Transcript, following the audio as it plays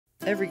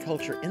Every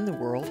culture in the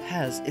world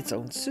has its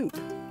own soup.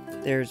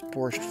 There's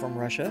borscht from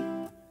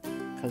Russia,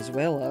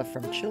 cazuela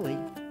from Chile,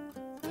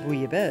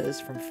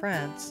 bouillabaisse from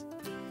France,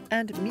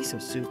 and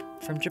miso soup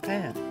from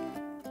Japan.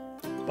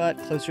 But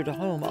closer to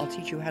home, I'll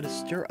teach you how to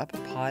stir up a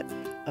pot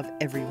of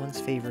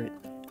everyone's favorite,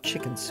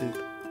 chicken soup.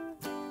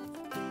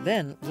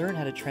 Then learn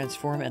how to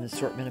transform an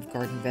assortment of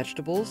garden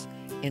vegetables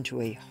into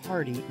a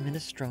hearty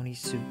minestrone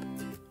soup.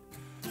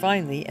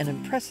 Finally, an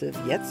impressive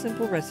yet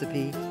simple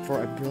recipe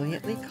for a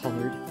brilliantly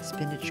colored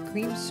spinach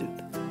cream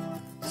soup.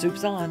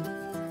 Soup's on!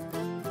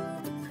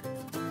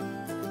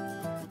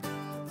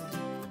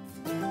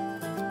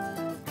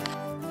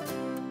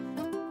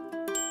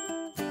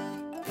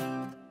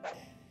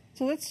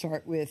 So let's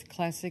start with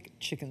classic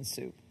chicken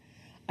soup.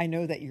 I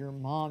know that your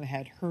mom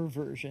had her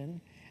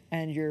version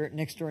and your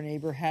next door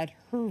neighbor had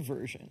her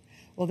version.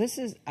 Well, this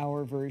is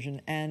our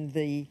version, and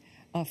the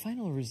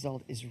final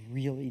result is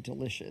really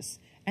delicious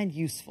and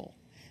useful.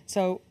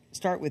 So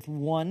start with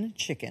one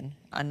chicken,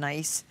 a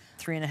nice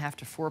 3.5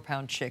 to 4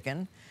 pound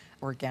chicken,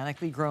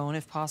 organically grown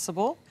if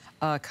possible,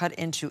 cut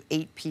into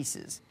 8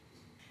 pieces.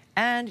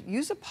 And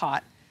use a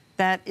pot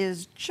that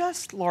is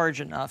just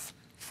large enough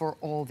for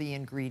all the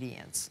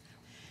ingredients.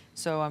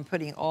 So I'm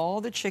putting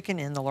all the chicken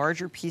in, the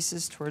larger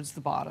pieces towards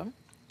the bottom.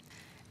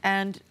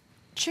 And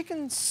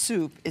chicken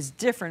soup is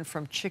different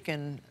from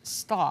chicken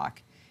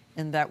stock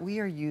in that we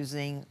are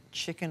using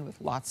chicken with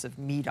lots of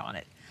meat on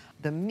it.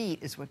 The meat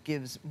is what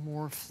gives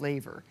more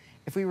flavor.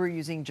 If we were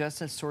using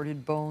just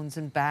assorted bones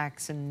and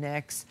backs and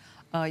necks,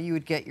 you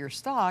would get your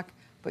stock,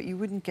 but you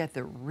wouldn't get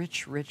the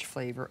rich, rich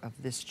flavor of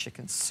this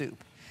chicken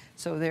soup.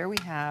 So there we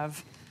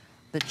have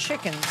the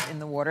chickens in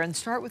the water, and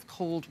start with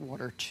cold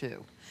water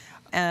too.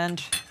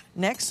 And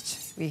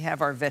next, we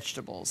have our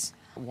vegetables.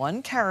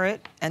 1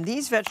 carrot, and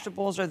these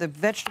vegetables are the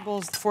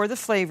vegetables for the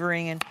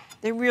flavoring, and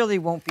they really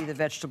won't be the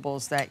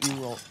vegetables that you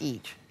will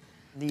eat.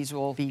 These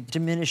will be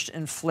diminished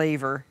in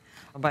flavor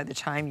by the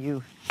time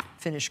you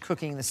finish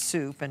cooking the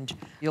soup, and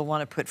you'll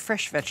want to put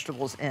fresh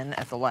vegetables in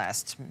at the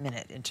last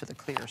minute into the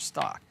clear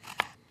stock.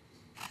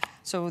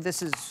 So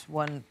this is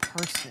 1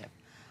 parsnip.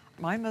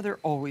 My mother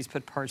always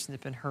put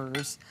parsnip in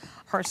hers.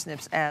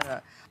 Parsnips add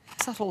a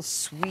subtle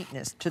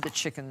sweetness to the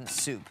chicken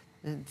soup.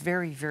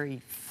 Very,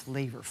 very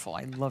flavorful.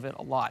 I love it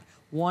a lot.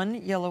 1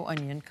 yellow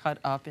onion cut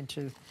up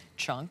into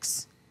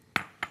chunks.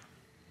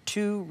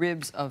 2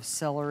 ribs of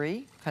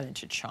celery cut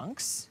into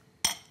chunks.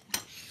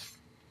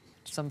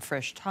 Some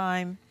fresh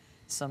thyme,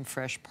 some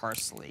fresh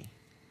parsley.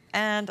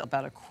 And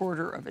about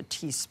 1/4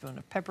 teaspoon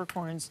of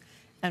peppercorns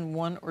and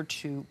 1 or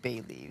 2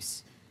 bay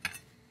leaves.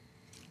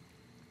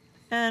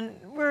 And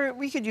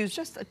we could use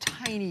just a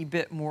tiny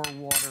bit more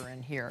water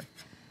in here.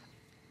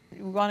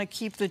 We want to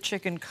keep the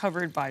chicken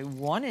covered by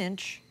 1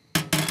 inch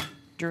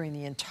during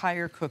the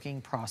entire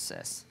cooking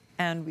process.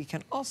 And we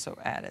can also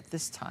add at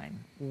this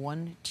time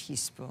 1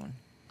 teaspoon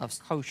of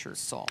kosher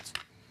salt.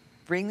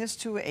 Bring this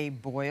to a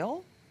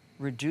boil,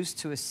 reduce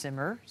to a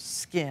simmer,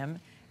 skim,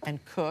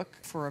 and cook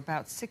for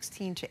about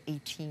 16 to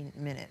 18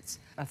 minutes.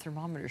 A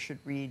thermometer should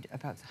read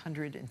about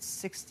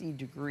 160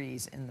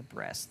 degrees in the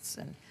breasts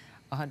and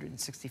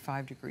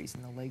 165 degrees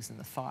in the legs and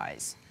the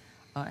thighs.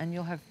 And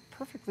you'll have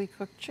perfectly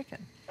cooked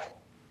chicken.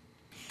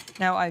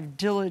 Now, I've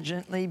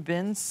diligently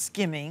been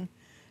skimming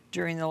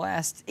during the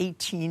last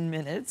 18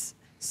 minutes.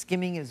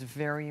 Skimming is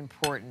very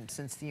important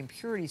since the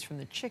impurities from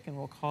the chicken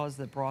will cause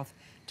the broth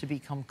to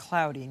become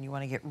cloudy, and you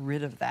want to get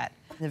rid of that.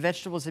 The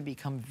vegetables have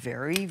become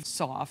very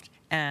soft,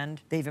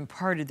 and they've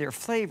imparted their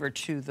flavor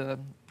to the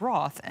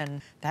broth,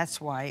 and that's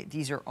why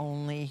these are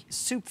only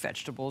soup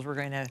vegetables. We're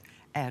going to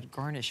add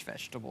garnish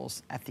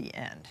vegetables at the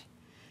end.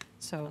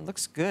 So it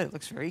looks good. It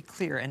looks very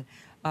clear. And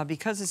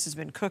because this has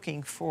been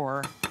cooking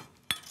for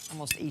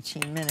almost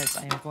 18 minutes,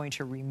 I am going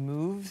to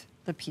remove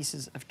the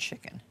pieces of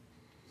chicken.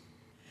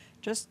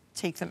 Just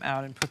take them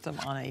out and put them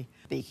on a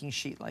baking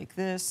sheet like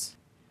this,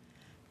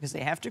 because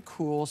they have to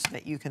cool so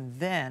that you can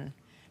then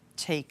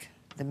take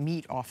the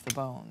meat off the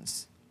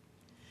bones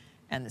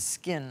and the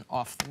skin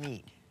off the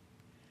meat.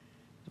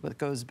 What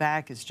goes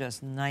back is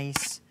just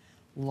nice,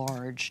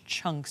 large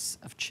chunks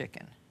of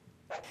chicken.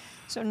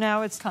 So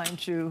now it's time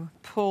to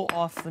pull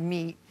off the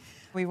meat.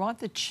 We want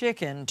the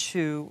chicken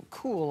to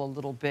cool a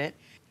little bit.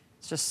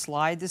 Just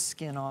slide the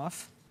skin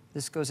off.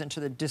 This goes into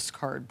the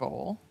discard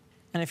bowl.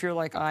 And if you're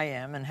like I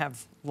am and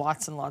have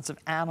lots and lots of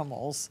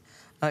animals,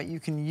 you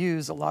can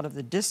use a lot of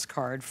the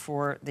discard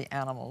for the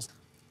animals.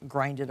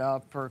 Grind it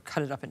up or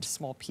cut it up into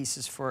small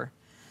pieces for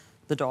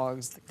the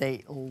dogs.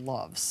 They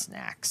love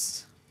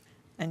snacks.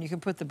 And you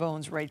can put the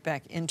bones right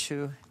back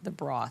into the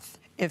broth.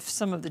 If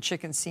some of the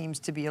chicken seems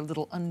to be a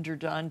little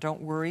underdone,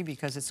 don't worry,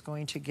 because it's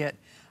going to get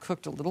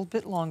cooked a little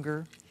bit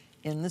longer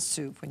in the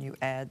soup when you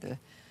add the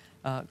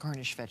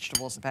garnish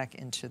vegetables back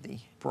into the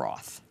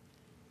broth.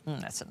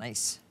 That's a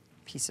nice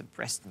piece of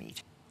breast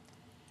meat.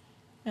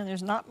 And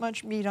there's not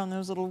much meat on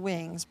those little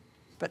wings,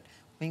 but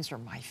wings are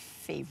my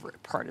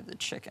favorite part of the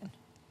chicken.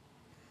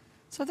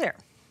 So there.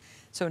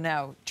 So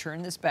now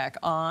turn this back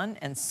on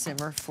and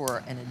simmer for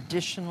an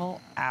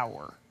additional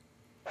hour.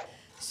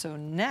 So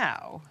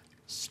now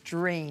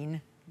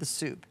strain the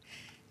soup.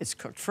 It's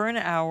cooked for an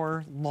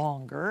hour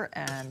longer,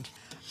 and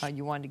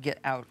you want to get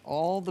out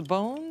all the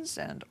bones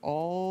and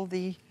all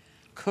the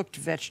cooked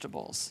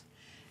vegetables.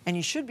 And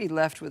you should be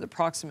left with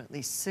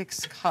approximately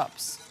 6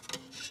 cups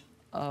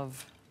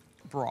of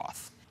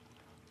broth.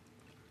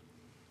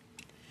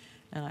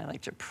 And I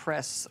like to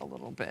press a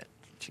little bit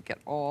to get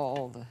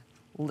all the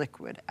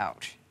liquid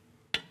out.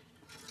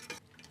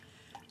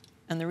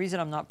 And the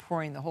reason I'm not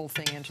pouring the whole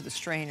thing into the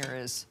strainer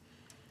is,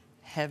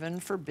 heaven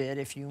forbid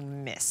if you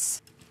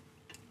miss.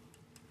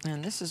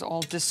 And this is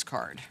all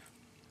discard.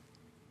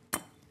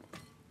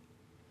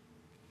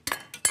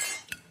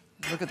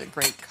 Look at the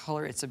great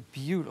color. It's a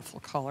beautiful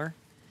color.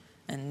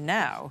 And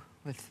now,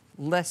 with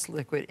less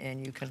liquid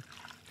in, you can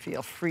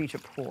feel free to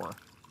pour.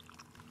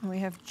 And we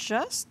have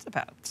just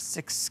about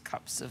 6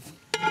 cups of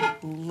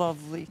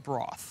lovely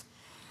broth.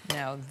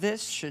 Now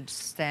this should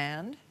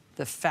stand.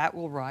 The fat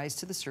will rise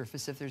to the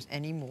surface if there's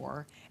any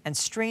more. And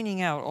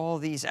straining out all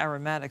these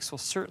aromatics will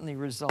certainly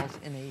result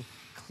in a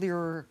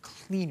clearer,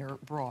 cleaner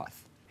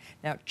broth.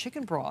 Now,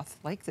 chicken broth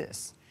like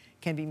this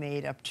can be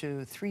made up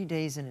to 3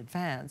 days in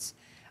advance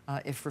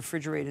if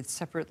refrigerated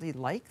separately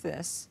like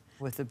this,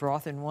 with the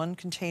broth in one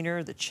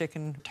container, the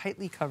chicken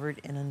tightly covered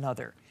in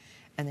another.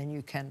 And then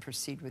you can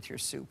proceed with your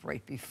soup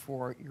right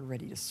before you're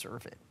ready to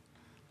serve it.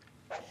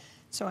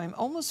 So I'm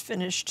almost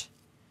finished,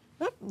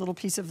 a little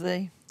piece of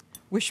the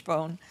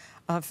wishbone,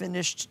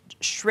 finished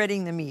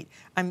shredding the meat.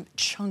 I'm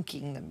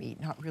chunking the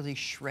meat, not really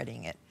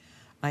shredding it.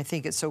 I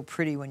think it's so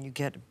pretty when you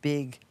get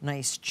big,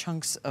 nice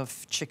chunks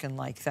of chicken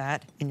like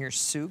that in your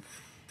soup.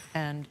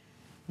 And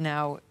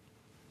now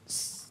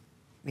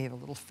we have a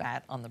little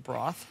fat on the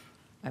broth.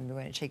 I'm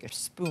going to take a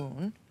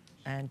spoon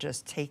and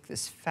just take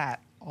this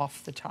fat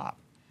off the top,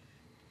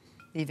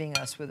 leaving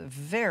us with a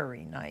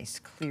very nice,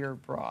 clear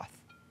broth.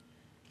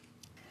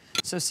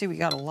 So see, we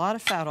got a lot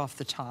of fat off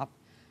the top.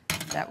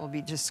 That will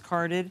be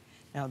discarded.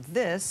 Now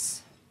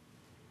this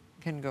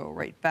can go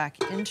right back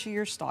into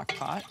your stock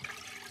pot.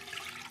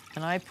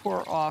 And I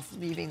pour off,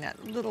 leaving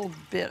that little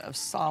bit of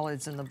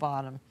solids in the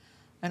bottom.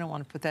 I don't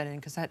want to put that in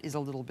because that is a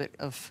little bit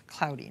of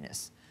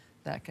cloudiness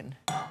that can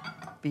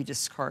be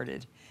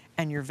discarded.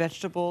 And your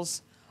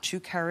vegetables, 2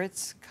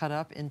 carrots cut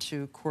up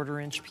into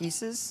 1/4-inch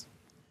pieces,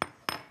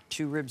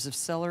 2 ribs of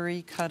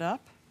celery cut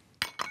up,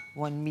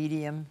 1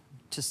 medium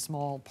to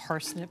small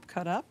parsnip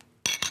cut up,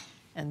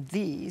 and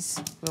these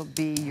will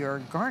be your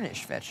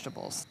garnish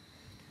vegetables.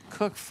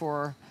 Cook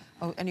for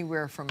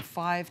anywhere from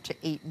 5 to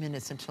 8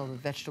 minutes until the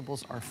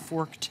vegetables are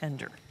fork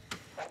tender.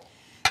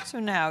 So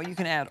now you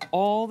can add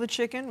all the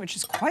chicken, which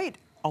is quite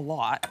a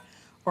lot,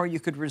 or you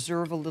could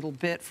reserve a little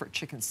bit for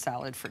chicken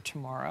salad for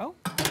tomorrow.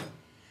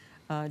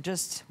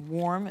 Just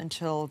warm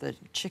until the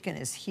chicken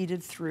is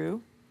heated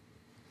through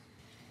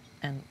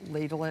and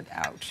ladle it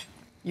out.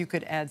 You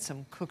could add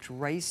some cooked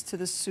rice to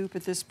the soup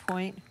at this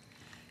point.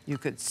 You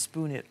could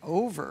spoon it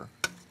over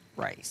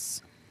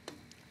rice.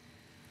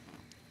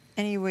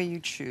 Any way you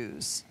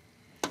choose.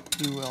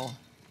 You will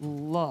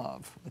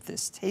love what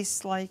this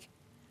tastes like,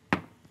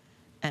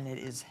 and it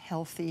is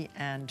healthy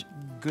and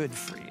good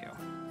for you.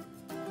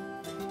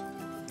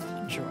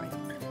 Enjoy.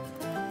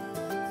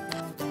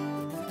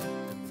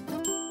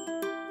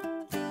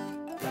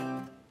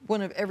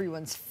 One of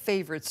everyone's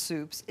favorite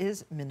soups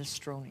is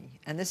minestrone,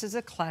 and this is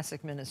a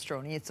classic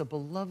minestrone. It's a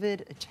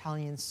beloved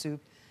Italian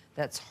soup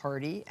that's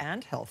hearty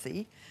and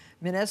healthy.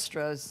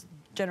 Minestra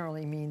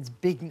generally means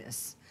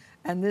bigness,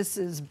 and this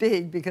is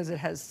big because it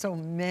has so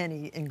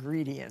many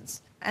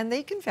ingredients. And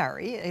they can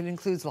vary. It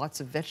includes lots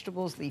of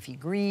vegetables, leafy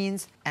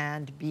greens,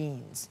 and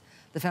beans.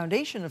 The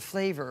foundation of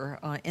flavor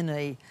in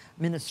a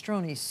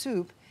minestrone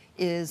soup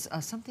is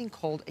something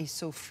called a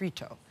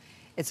sofrito.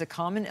 It's a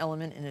common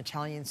element in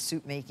Italian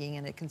soup making,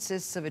 and it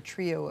consists of a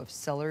trio of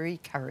celery,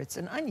 carrots,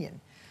 and onion.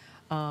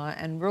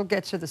 And we'll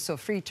get to the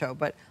sofrito,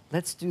 but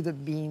let's do the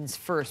beans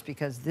first,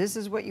 because this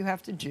is what you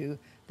have to do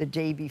the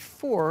day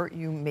before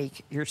you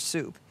make your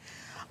soup.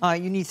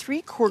 You need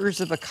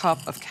 3/4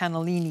 cup of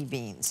cannellini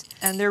beans,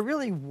 and they're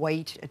really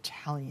white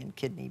Italian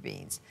kidney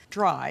beans.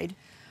 Dried,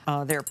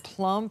 they're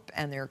plump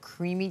and they're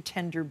creamy,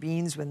 tender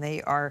beans when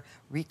they are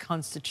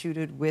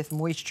reconstituted with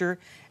moisture,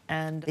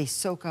 and they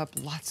soak up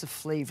lots of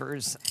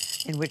flavors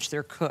in which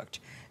they're cooked.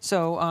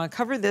 So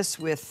cover this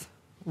with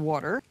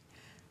water.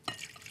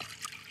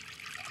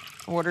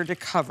 Water to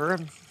cover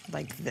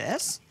like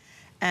this,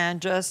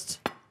 and just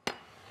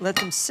let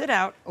them sit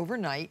out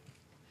overnight,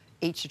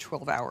 8 to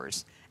 12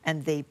 hours.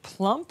 And they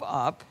plump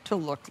up to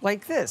look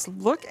like this.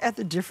 Look at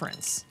the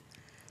difference.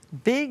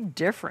 Big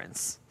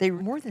difference. They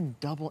more than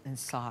double in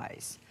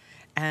size.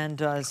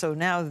 And so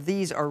now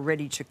these are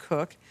ready to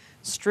cook.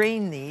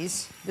 Strain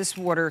these. This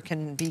water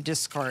can be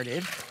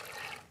discarded.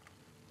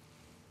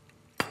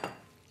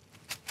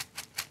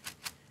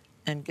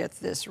 And get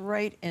this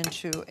right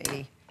into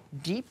a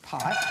deep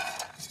pot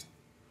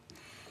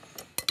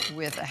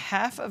with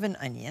 1/2 of an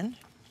onion.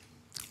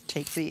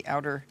 Take the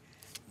outer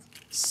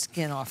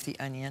skin off the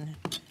onion,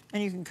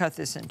 and you can cut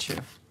this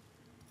into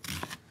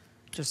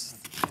just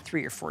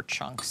 3 or 4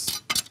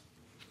 chunks.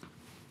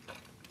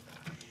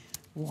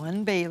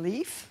 1 bay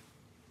leaf,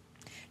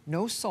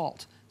 No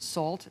salt.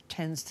 Salt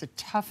tends to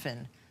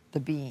toughen the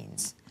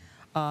beans.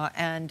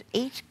 And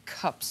 8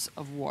 cups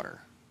of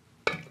water.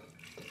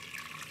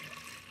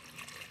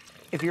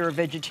 If you're a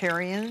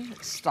vegetarian,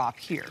 stop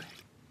here.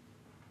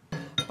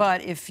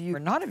 But if you're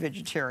not a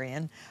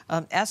vegetarian,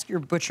 ask your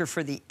butcher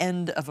for the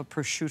end of a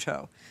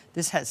prosciutto.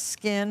 This has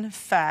skin,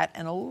 fat,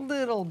 and a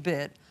little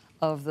bit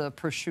of the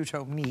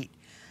prosciutto meat.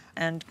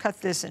 And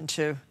cut this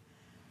into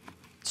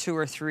 2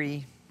 or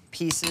 3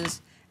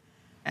 pieces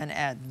and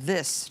add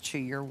this to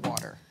your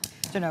water.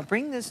 So now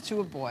bring this to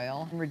a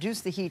boil and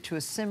reduce the heat to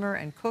a simmer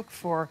and cook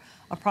for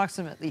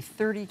approximately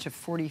 30 to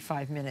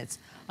 45 minutes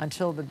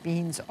until the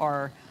beans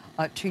are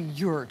to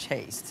your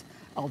taste.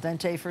 Al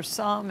dente for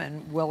some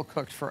and well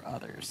cooked for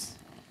others.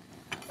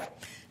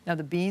 Now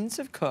the beans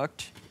have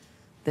cooked.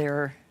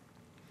 They're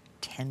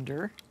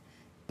tender,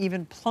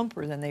 even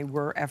plumper than they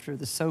were after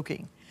the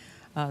soaking.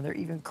 They're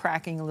even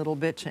cracking a little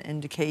bit to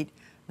indicate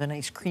the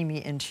nice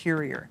creamy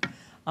interior.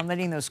 I'm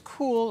letting those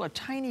cool a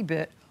tiny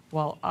bit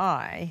while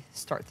I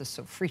start the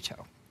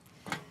sofrito.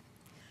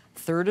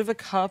 1/3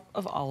 cup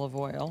of olive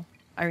oil.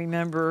 I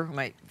remember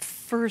my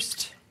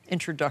first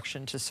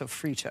introduction to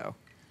sofrito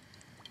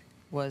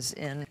was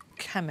in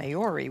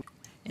Camaiore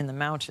in the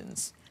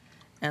mountains.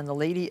 And the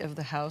lady of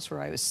the house where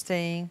I was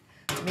staying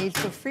made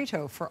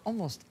sofrito for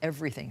almost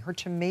everything. Her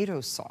tomato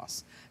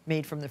sauce,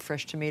 made from the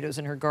fresh tomatoes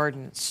in her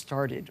garden,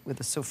 started with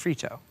a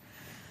sofrito.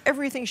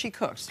 Everything she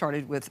cooked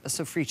started with a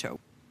sofrito,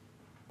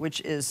 which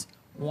is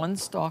 1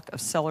 stalk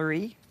of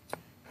celery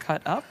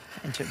cut up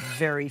into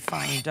very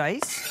fine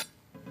dice,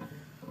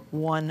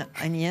 1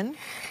 onion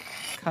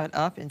cut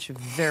up into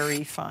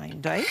very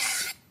fine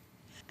dice,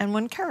 and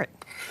 1 carrot.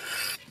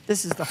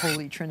 This is the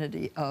holy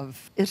trinity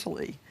of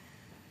Italy.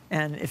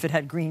 And if it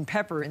had green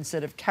pepper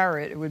instead of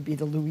carrot, it would be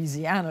the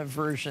Louisiana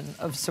version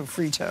of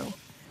sofrito.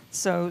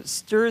 So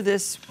stir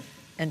this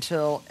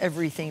until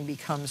everything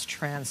becomes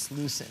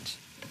translucent.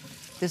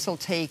 This will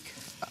take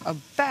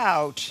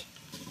about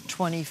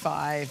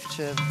 25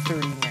 to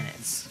 30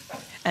 minutes.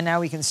 And now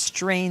we can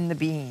strain the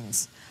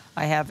beans.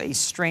 I have a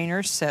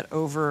strainer set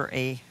over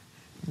a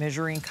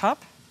measuring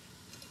cup.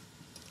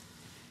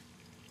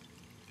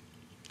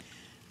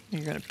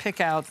 You're going to pick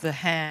out the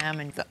ham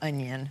and the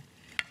onion,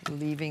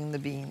 leaving the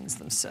beans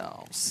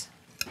themselves.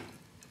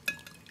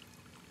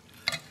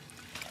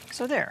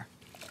 So there.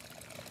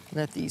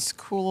 Let these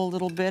cool a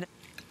little bit.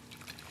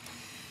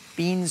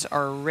 Beans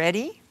are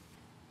ready.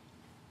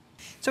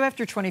 So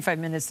after 25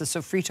 minutes, the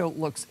sofrito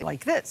looks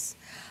like this.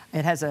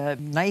 It has a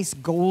nice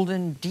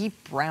golden,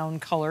 deep brown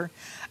color.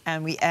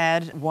 And we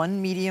add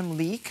 1 medium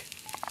leek,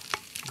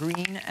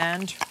 green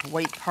and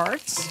white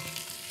parts,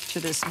 to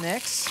this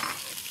mix.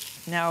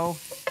 Now,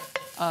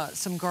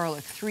 some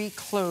garlic, 3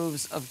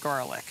 cloves of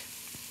garlic.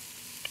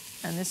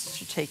 And this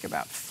should take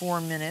about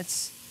 4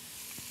 minutes.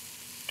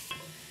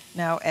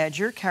 Now add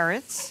your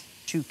carrots,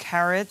 2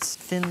 carrots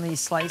thinly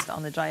sliced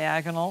on the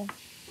diagonal.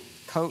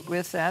 Coat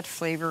with that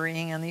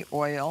flavoring and the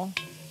oil.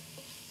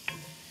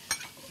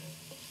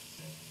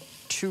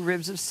 2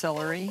 ribs of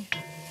celery.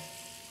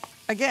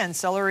 Again,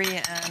 celery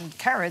and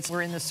carrots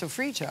were in the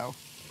sofrito,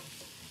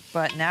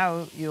 but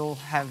now you'll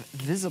have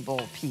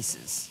visible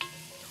pieces.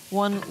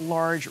 1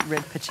 large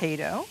red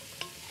potato,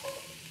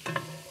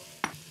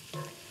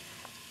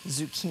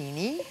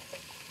 zucchini,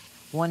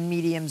 1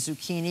 medium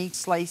zucchini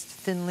sliced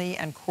thinly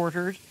and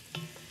quartered,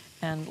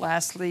 and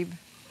lastly,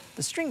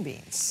 the string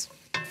beans.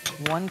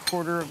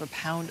 1/4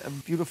 pound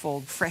of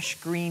beautiful fresh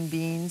green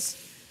beans.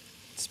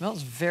 It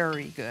smells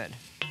very good.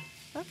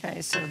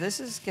 Okay, so this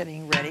is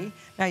getting ready.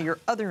 Now your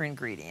other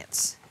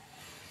ingredients.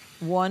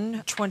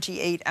 1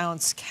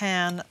 28-ounce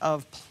can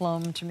of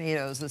plum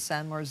tomatoes. The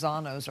San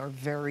Marzanos are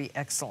very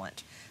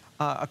excellent.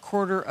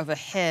 1/4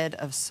 head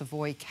of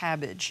Savoy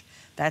cabbage.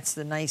 That's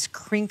the nice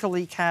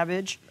crinkly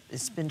cabbage.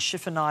 It's been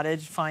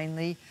chiffonaded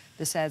finely.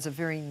 This adds a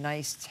very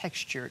nice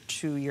texture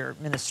to your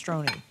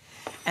minestrone.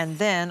 And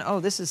then, oh,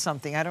 this is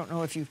something, I don't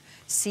know if you've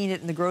seen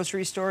it in the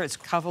grocery store. It's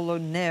cavolo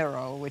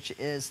nero, which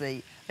is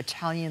the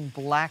Italian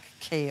black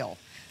kale.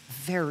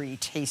 Very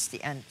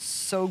tasty and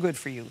so good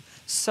for you.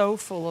 So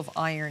full of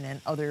iron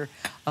and other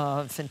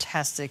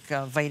fantastic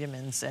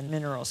vitamins and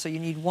minerals. So you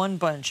need 1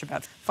 bunch,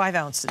 about 5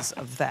 ounces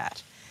of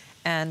that.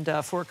 And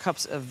 4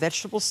 cups of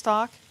vegetable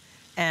stock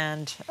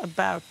and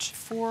about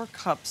 4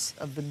 cups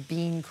of the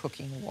bean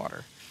cooking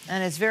water.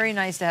 And it's very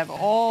nice to have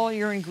all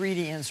your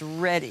ingredients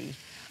ready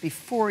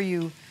before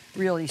you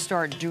really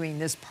start doing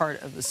this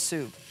part of the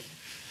soup.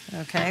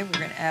 Okay, we're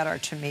going to add our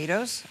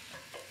tomatoes.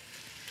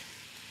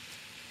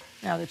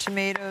 Now the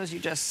tomatoes you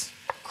just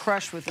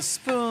crush with a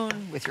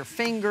spoon, with your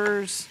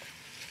fingers,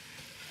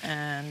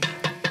 and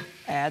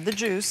add the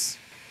juice.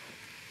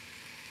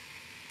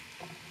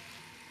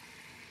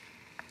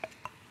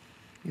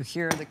 You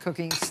hear the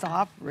cooking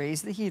stop,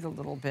 raise the heat a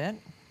little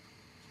bit.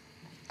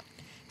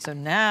 So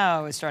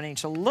now it's starting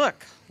to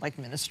look like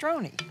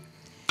minestrone.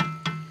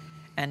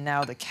 And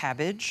now the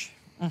cabbage.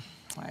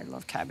 I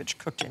love cabbage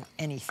cooked in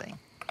anything.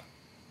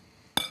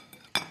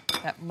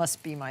 That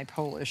must be my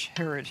Polish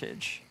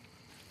heritage.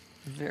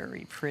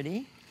 Very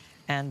pretty.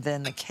 And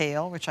then the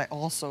kale, which I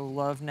also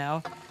love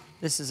now.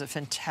 This is a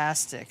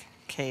fantastic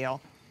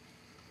kale.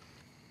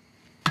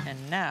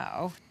 And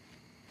now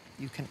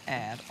you can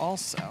add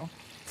also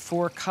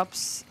 4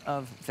 cups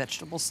of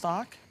vegetable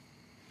stock.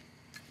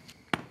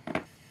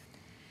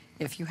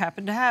 If you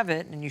happen to have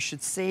it, and you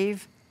should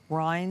save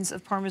rinds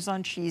of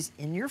Parmesan cheese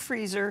in your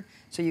freezer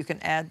so you can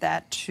add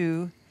that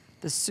to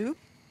the soup.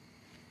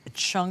 A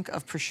chunk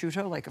of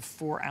prosciutto, like a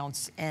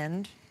 4-ounce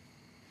end,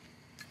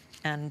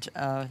 and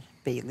a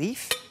bay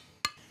leaf.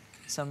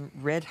 Some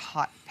red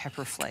hot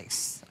pepper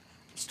flakes.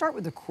 Start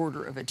with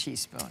 1/4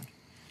 teaspoon.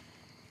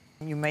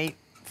 You may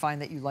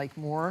find that you like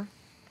more,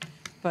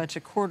 but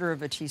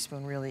 1/4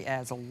 teaspoon really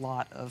adds a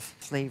lot of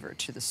flavor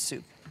to the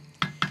soup.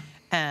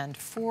 And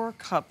 4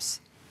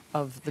 cups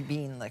of the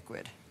bean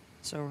liquid.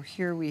 So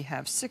here we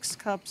have 6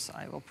 cups.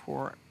 I will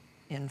pour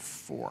in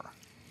 4.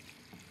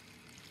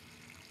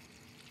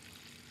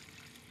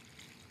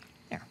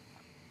 There.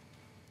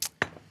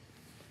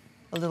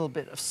 A little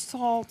bit of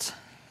salt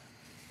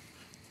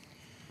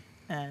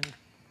and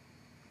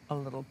a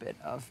little bit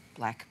of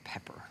black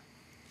pepper.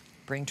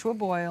 Bring to a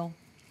boil,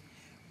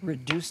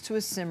 reduce to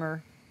a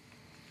simmer,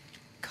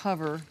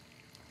 cover,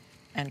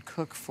 and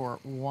cook for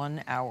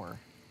 1 hour.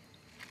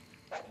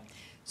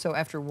 So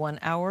after 1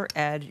 hour,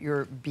 add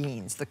your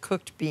beans, the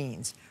cooked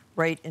beans,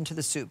 right into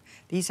the soup.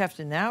 These have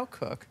to now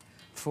cook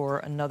for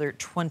another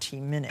 20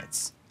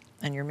 minutes,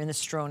 and your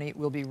minestrone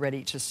will be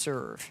ready to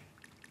serve.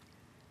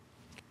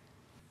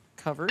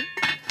 Covered.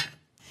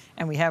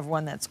 And we have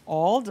one that's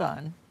all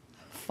done,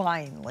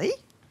 finally.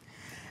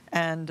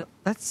 And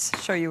let's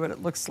show you what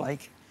it looks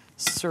like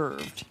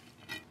served.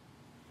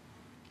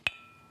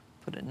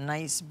 Put a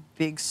nice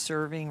big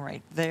serving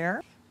right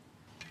there,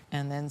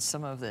 and then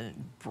some of the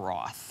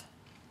broth.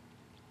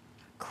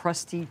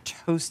 Crusty,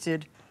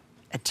 toasted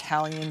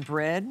Italian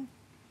bread,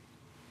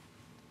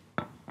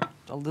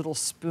 a little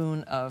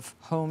spoon of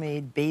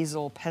homemade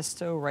basil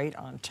pesto right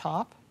on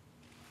top,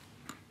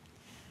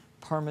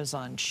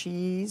 Parmesan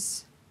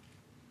cheese.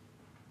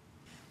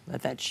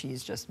 Let that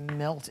cheese just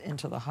melt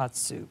into the hot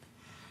soup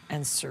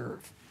and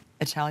serve.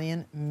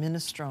 Italian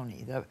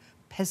minestrone, the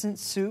peasant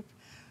soup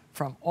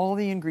from all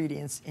the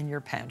ingredients in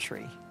your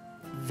pantry.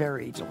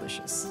 Very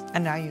delicious.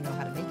 And now you know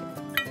how to make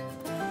it.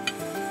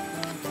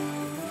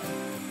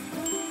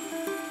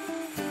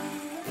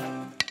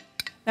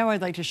 Now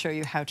I'd like to show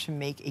you how to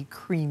make a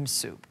cream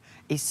soup,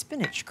 a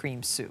spinach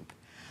cream soup.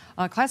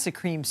 Classic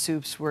cream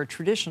soups were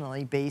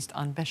traditionally based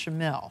on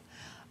bechamel,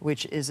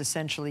 which is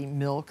essentially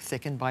milk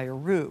thickened by a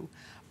roux.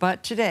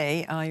 But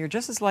today, you're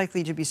just as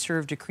likely to be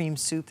served a cream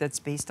soup that's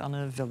based on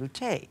a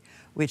velouté,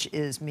 which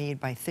is made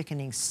by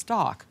thickening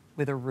stock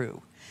with a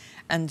roux.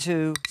 And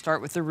to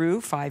start with the roux,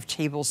 5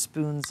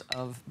 tablespoons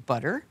of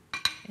butter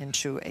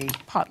into a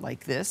pot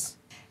like this.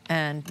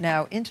 And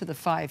now into the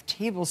 5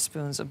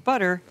 tablespoons of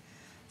butter,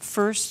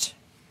 first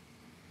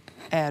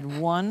add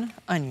 1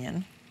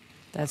 onion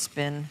that's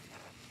been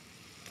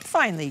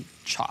finely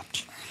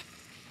chopped.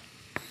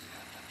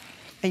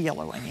 A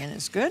yellow onion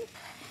is good.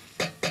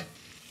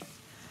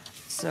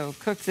 So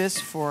cook this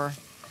for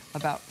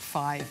about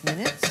 5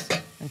 minutes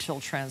until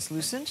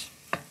translucent.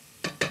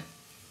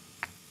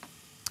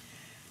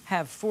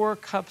 Have 4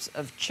 cups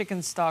of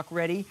chicken stock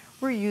ready.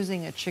 We're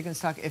using a chicken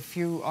stock. If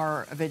you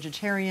are a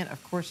vegetarian,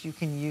 of course, you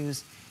can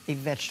use a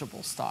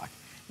vegetable stock.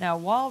 Now,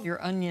 while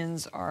your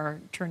onions are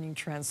turning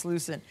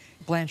translucent,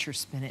 blanch your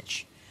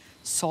spinach.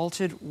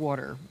 Salted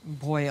water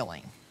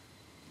boiling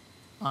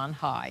on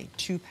high,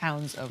 2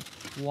 pounds of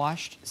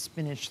washed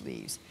spinach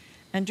leaves.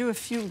 And do a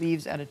few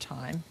leaves at a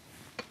time.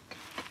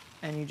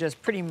 And you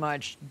just pretty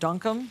much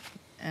dunk them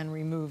and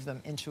remove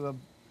them into an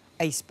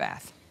ice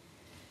bath.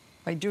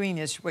 By doing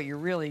this, what you're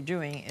really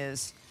doing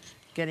is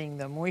getting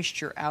the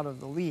moisture out of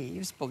the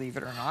leaves, believe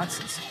it or not,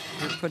 since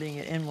you're putting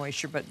it in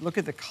moisture, but look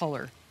at the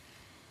color.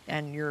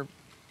 And you're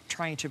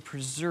trying to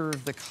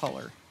preserve the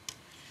color.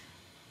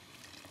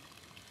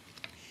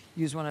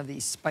 Use one of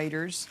these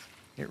spiders.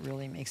 It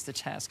really makes the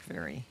task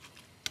very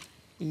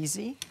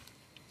easy.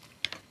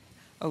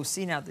 Oh,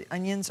 see now, the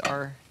onions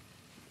are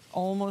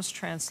almost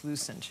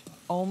translucent.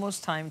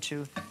 Almost time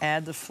to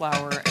add the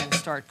flour and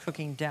start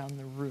cooking down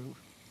the roux.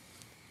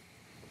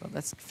 Well,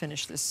 let's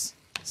finish this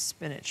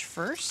spinach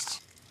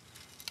first.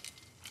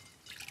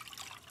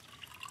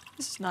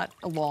 This is not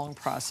a long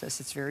process,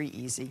 it's very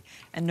easy.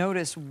 And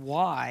notice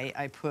why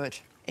I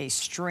put a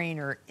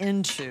strainer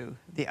into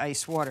the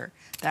ice water.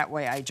 That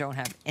way I don't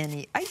have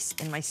any ice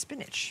in my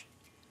spinach.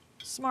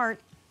 Smart.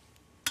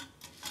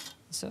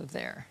 So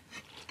there.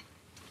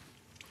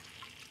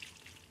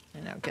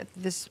 And now get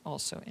this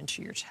also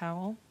into your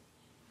towel.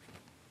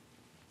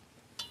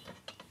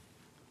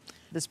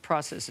 This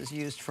process is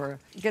used for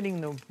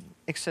getting the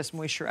excess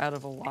moisture out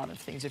of a lot of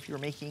things. If you're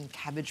making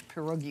cabbage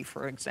pierogi,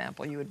 for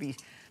example, you would be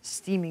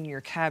steaming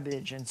your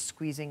cabbage and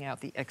squeezing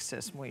out the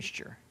excess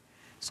moisture.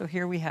 So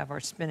here we have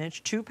our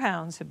spinach. 2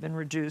 pounds have been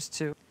reduced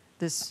to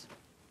this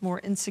more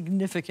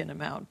insignificant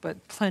amount,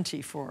 but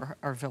plenty for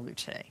our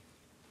velouté.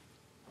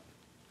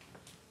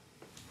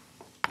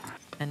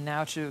 And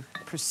now to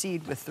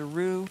proceed with the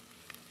roux,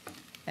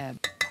 add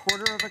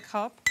 1/4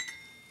 cup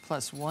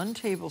plus 1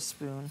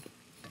 tablespoon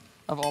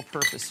of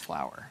all-purpose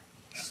flour.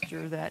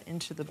 Stir that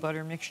into the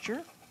butter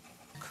mixture.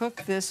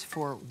 Cook this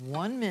for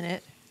 1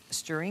 minute,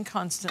 stirring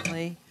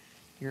constantly.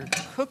 You're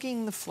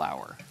cooking the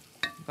flour,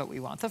 but we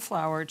want the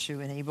flour to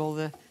enable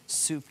the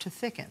soup to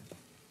thicken.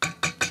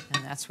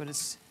 And that's what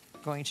it's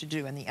going to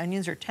do. And the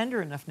onions are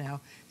tender enough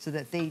now so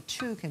that they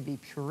too can be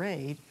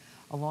pureed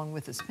along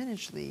with the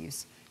spinach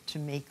leaves to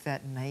make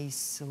that nice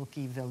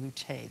silky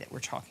velouté that we're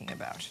talking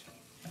about.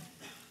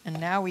 And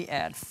now we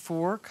add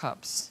 4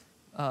 cups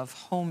of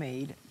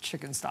homemade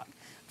chicken stock.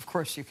 Of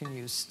course, you can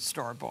use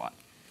store-bought.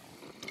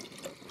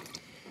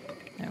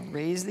 Now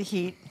raise the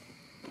heat,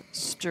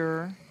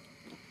 stir,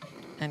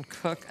 and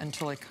cook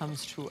until it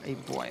comes to a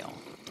boil.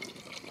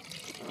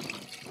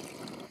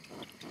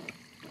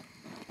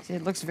 See,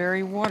 it looks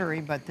very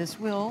watery, but this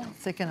will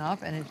thicken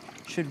up and it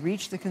should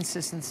reach the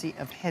consistency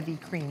of heavy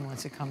cream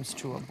once it comes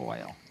to a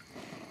boil.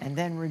 And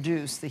then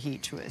reduce the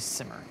heat to a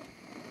simmer.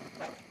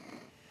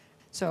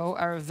 So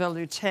our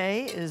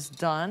velouté is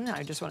done.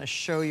 I just want to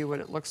show you what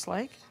it looks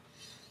like.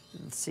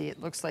 Let's see, it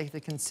looks like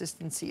the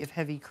consistency of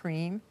heavy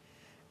cream,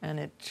 and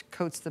it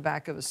coats the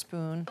back of a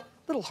spoon. A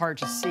little hard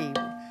to see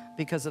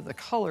because of the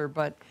color,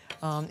 but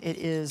it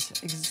is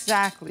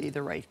exactly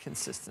the right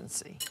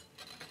consistency.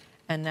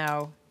 And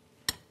now,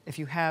 if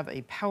you have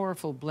a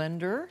powerful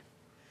blender,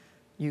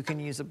 you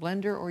can use a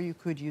blender or you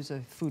could use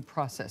a food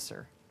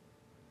processor.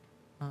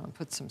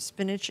 Put some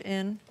spinach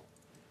in,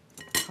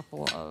 a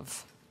couple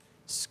of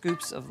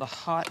scoops of the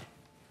hot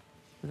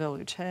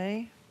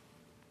velouté,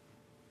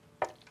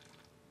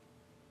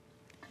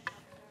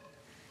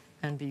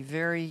 and be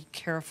very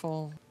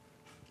careful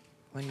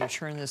when you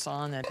turn this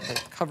on that the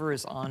cover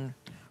is on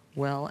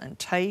well and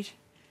tight.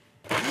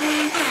 Sounds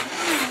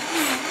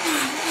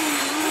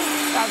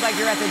like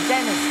you're at the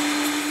dentist.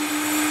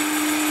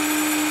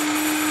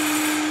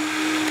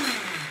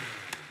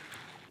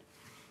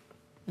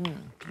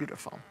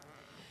 Beautiful.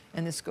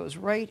 And this goes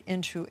right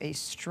into a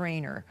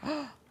strainer.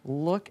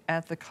 Look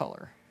at the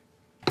color.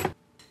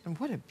 And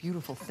what a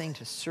beautiful thing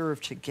to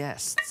serve to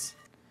guests.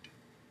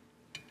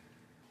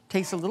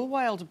 Takes a little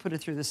while to put it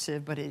through the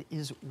sieve, but it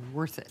is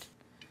worth it.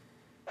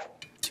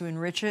 To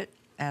enrich it,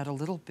 add a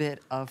little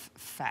bit of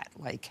fat,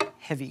 like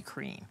heavy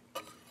cream.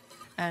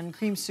 And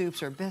cream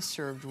soups are best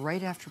served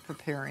right after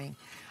preparing,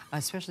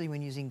 especially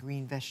when using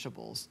green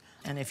vegetables.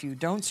 And if you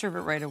don't serve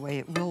it right away,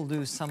 it will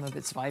lose some of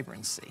its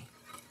vibrancy.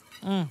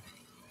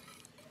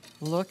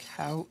 Look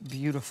how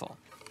beautiful.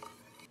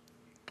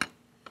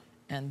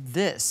 And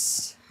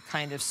this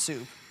kind of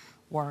soup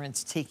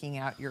warrants taking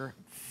out your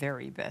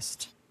very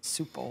best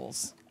soup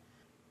bowls.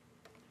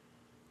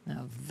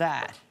 Now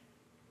that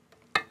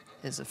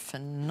is a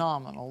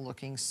phenomenal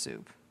looking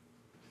soup.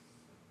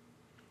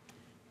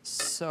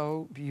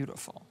 So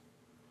beautiful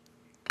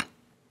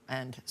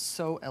and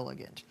so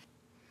elegant.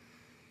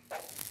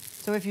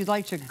 So if you'd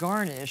like to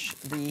garnish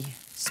the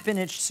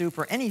spinach soup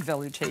or any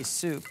velouté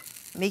soup,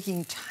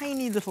 making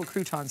tiny little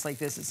croutons like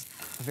this is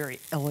a very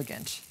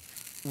elegant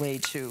way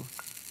to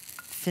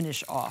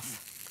finish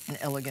off an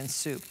elegant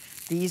soup.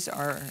 These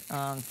are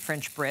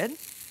French bread.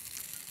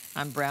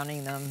 I'm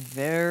browning them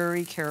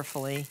very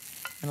carefully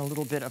in a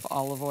little bit of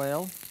olive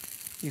oil.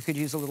 You could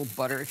use a little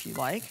butter if you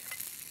like.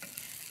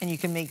 And you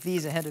can make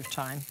these ahead of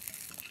time.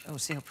 Oh,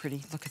 see how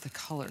pretty? Look at the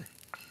color.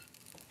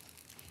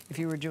 If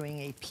you were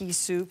doing a pea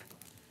soup,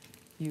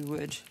 you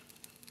would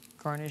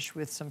garnish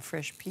with some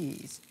fresh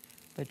peas.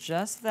 But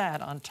just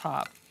that on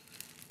top,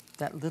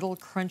 that little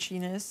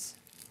crunchiness,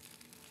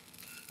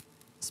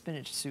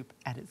 spinach soup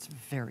at its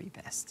very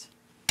best.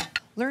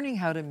 Learning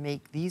how to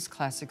make these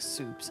classic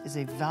soups is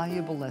a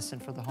valuable lesson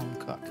for the home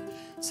cook.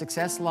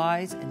 Success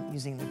lies in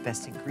using the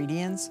best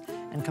ingredients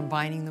and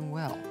combining them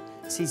well,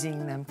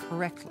 seasoning them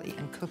correctly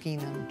and cooking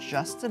them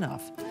just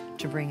enough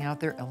to bring out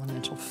their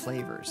elemental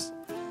flavors.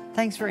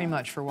 Thanks very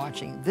much for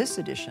watching this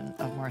edition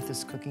of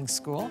Martha's Cooking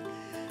School,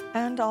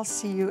 and I'll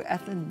see you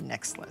at the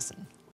next lesson.